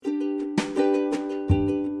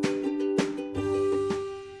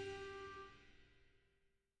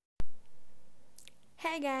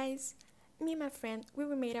Hi guys! Me and my friend, we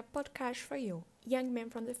will make a podcast for you, young men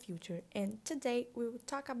from the future, and today we will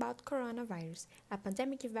talk about coronavirus, a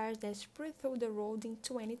pandemic virus that spread through the world in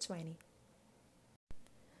 2020.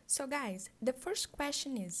 So guys, the first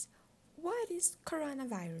question is, what is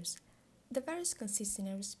coronavirus? The virus consists in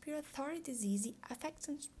a respiratory disease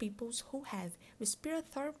affecting people who have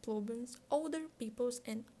respiratory problems, older people,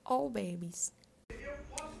 and all babies.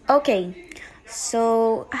 Okay,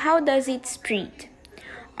 so how does it spread?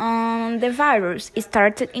 The virus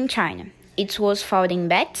started in China. It was found in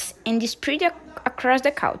bats and spread across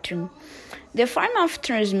the country. The form of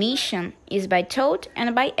transmission is by throat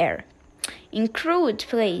and by air. In crowded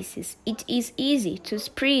places, it is easy to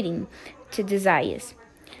spreading to disease.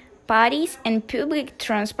 Parties and public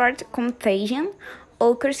transport contagion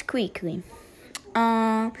occurs quickly.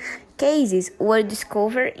 Cases were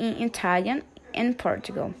discovered in Italy and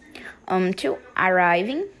Portugal until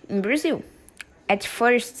arriving in Brazil. At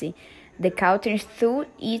first, the country thought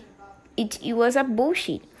it was a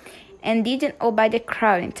bullshit and didn't obey the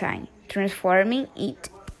quarantine, transforming it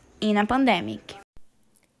in a pandemic.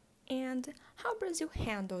 And how Brazil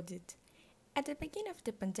handled it? At the beginning of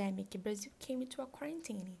the pandemic, Brazil came into a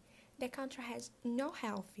quarantine. The country has no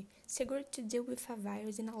health secure to deal with a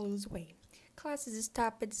virus in a loose way. Classes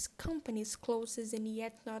stopped, companies closed, and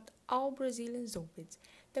yet not all Brazilians opened.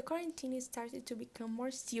 The quarantine started to become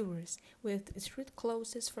more serious, with strict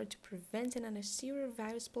closures to prevent an unnecessary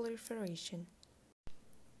virus proliferation.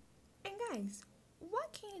 And guys,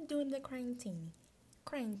 what can you do in the quarantine?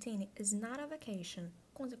 Quarantine is not a vacation.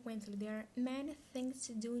 Consequently, there are many things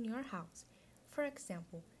to do in your house. For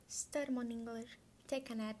example, study more English, take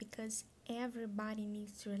a nap because everybody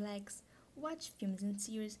needs to relax, watch films and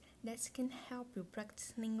series that can help you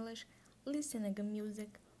practice English, listen to good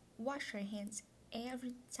music, wash your hands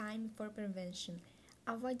every time for prevention,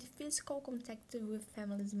 avoid physical contact with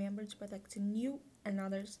family members to protect you and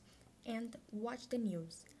others, and watch the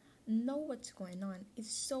news. Know what's going on is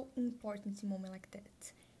so important in a moment like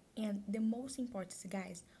that. And the most important,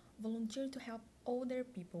 guys, volunteer to help older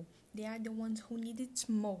people. They are the ones who need it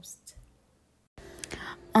most.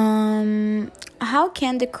 How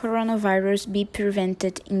can the coronavirus be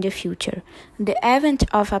prevented in the future? The advent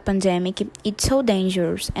of a pandemic is so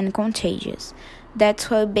dangerous and contagious. That's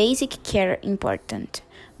why basic care is important.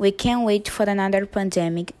 We can't wait for another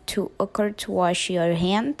pandemic to occur to wash your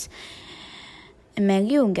hands.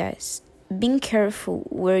 And you guys, being careful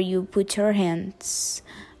where you put your hands.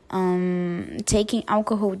 Taking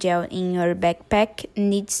alcohol gel in your backpack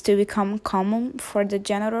needs to become common for the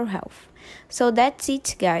general health. So that's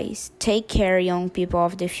it, guys. Take care, young people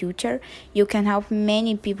of the future. You can help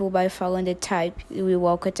many people by following the type we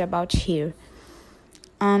walked about here.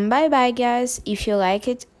 Bye bye, guys. If you like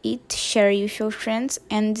it, share with your friends,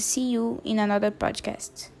 and see you in another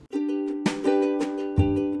podcast.